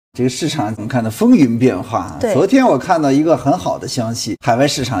这个市场我们看到风云变化。昨天我看到一个很好的消息，海外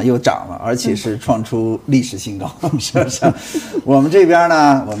市场又涨了，而且是创出历史新高，是不是？我们这边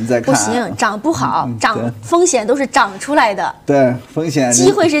呢，我们再看，不行，涨不好，涨风险都是涨出来的，对，风险机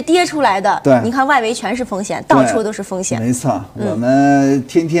会是跌出来的，对，你看外围全是风险，到处都是风险，没错，我们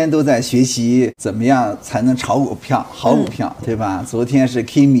天天都在学习怎么样才能炒股票，好股票，对吧？昨天是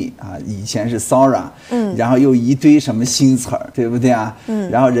Kimi 啊，以前是 Sora，然后又一堆什么新词儿，对不对啊？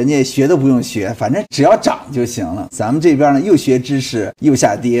然后人家学都不用学，反正只要涨就行了。咱们这边呢，又学知识又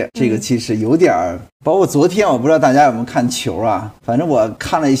下跌，这个其实有点儿。包括昨天，我不知道大家有没有看球啊？反正我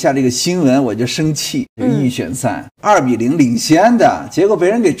看了一下这个新闻，我就生气。预选赛2-0领先的，结果被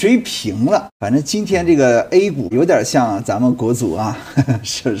人给追平了。反正今天这个 A 股有点像咱们国足啊，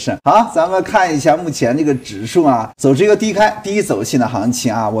是不是？好，咱们看一下目前这个指数啊，走这个低走性的行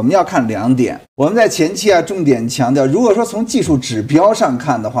情啊，我们要看2点。我们在前期啊，重点强调，如果说从技术指标上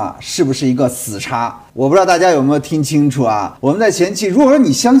看的话，是不是一个死叉？我不知道大家有没有听清楚啊？我们在前期，如果说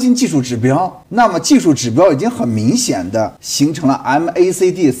你相信技术指标，那么技术指标已经很明显的形成了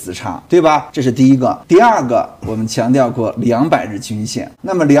MACD 死叉，对吧？这是第一个。第二个，我们强调过200日均线。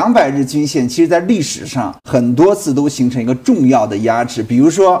那么200日均线，其实在历史上很多次都形成一个重要的压制，比如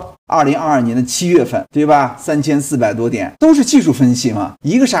说2022年的7月份，对吧？3400多点，都是技术分析嘛。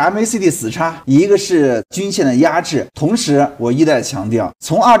一个是 MACD 死叉，一个是均线的压制。同时，我一再强调，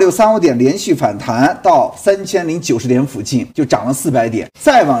从2635点连续反弹到3090点附近，就涨了400点，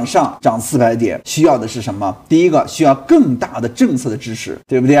再往上涨400点，需要的是什么？第一个，需要更大的政策的支持，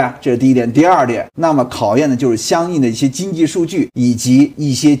对不对啊？这是第一点。第二点，那么考验的就是相应的一些经济数据以及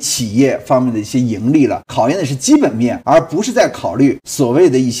一些企业方面的一些盈利了，考验的是基本面，而不是在考虑所谓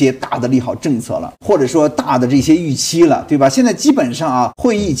的一些大的利好政策了，或者说大的这些预期了，对吧？现在基本上啊，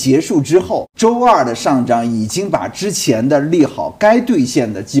会议结束之后，周二的上涨已经把之前的利好该兑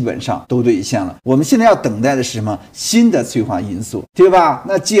现的基本上都兑现了。我们现在要等待的是什么？新的催化因素，对吧？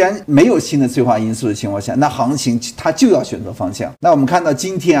那既然没有新的催化因素的情况下，那行情它就要选择方向。那我们看到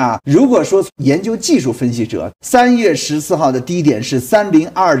今天啊，如果说研究技术分析者3月14号的低点是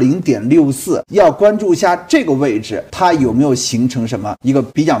3020.64，要关注一下这个位置，它有没有形成什么一个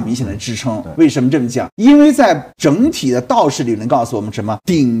比较明显的支撑。为什么这么讲？因为在整体的道氏理论告诉我们什么？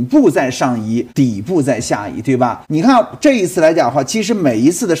顶部在上移，底部在下移，对吧？你看这一次来讲的话，其实每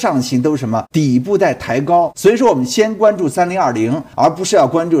一次的上行都是什么？底部在抬高，所以说我们先关注3020，而不是要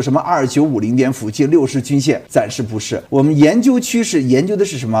关注什么2950点附近60均线，暂时不是。我们研究趋势，研究的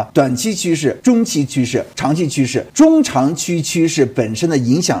是什么？短期趋势、中期趋势、长期趋势。中长期趋势本身的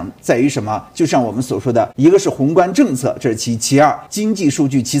影响在于什么？就像我们所说的，一个是宏观政策，这是其二，经济数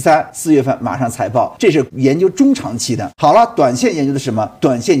据其三，4月份马上财报，这是研究中长期的。好了，短线研究的是什么？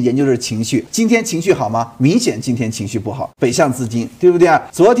短线研究的是情绪。今天情绪好吗？明显今天情绪不好，北向资金，对不对啊？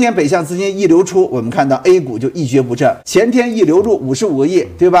昨天北向资金一流出，我们看到 A 股就一蹶不振，前天一流入55个亿，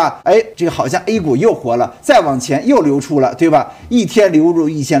对吧？这个好像 A 股又活了，再往前又流出了，对吧？一天流入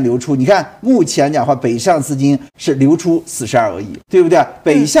一天流出，你看目前讲话北向资金是流出42个亿，对不对？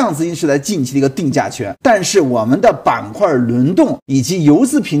北向资金是在近期的一个定价权，但是我们的板块轮动以及游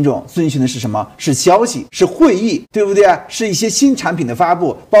资品种遵循的是什么？是消息，是会议，对不对？是一些新产品的发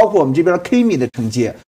布，包括我们这边 Kimi 的承接。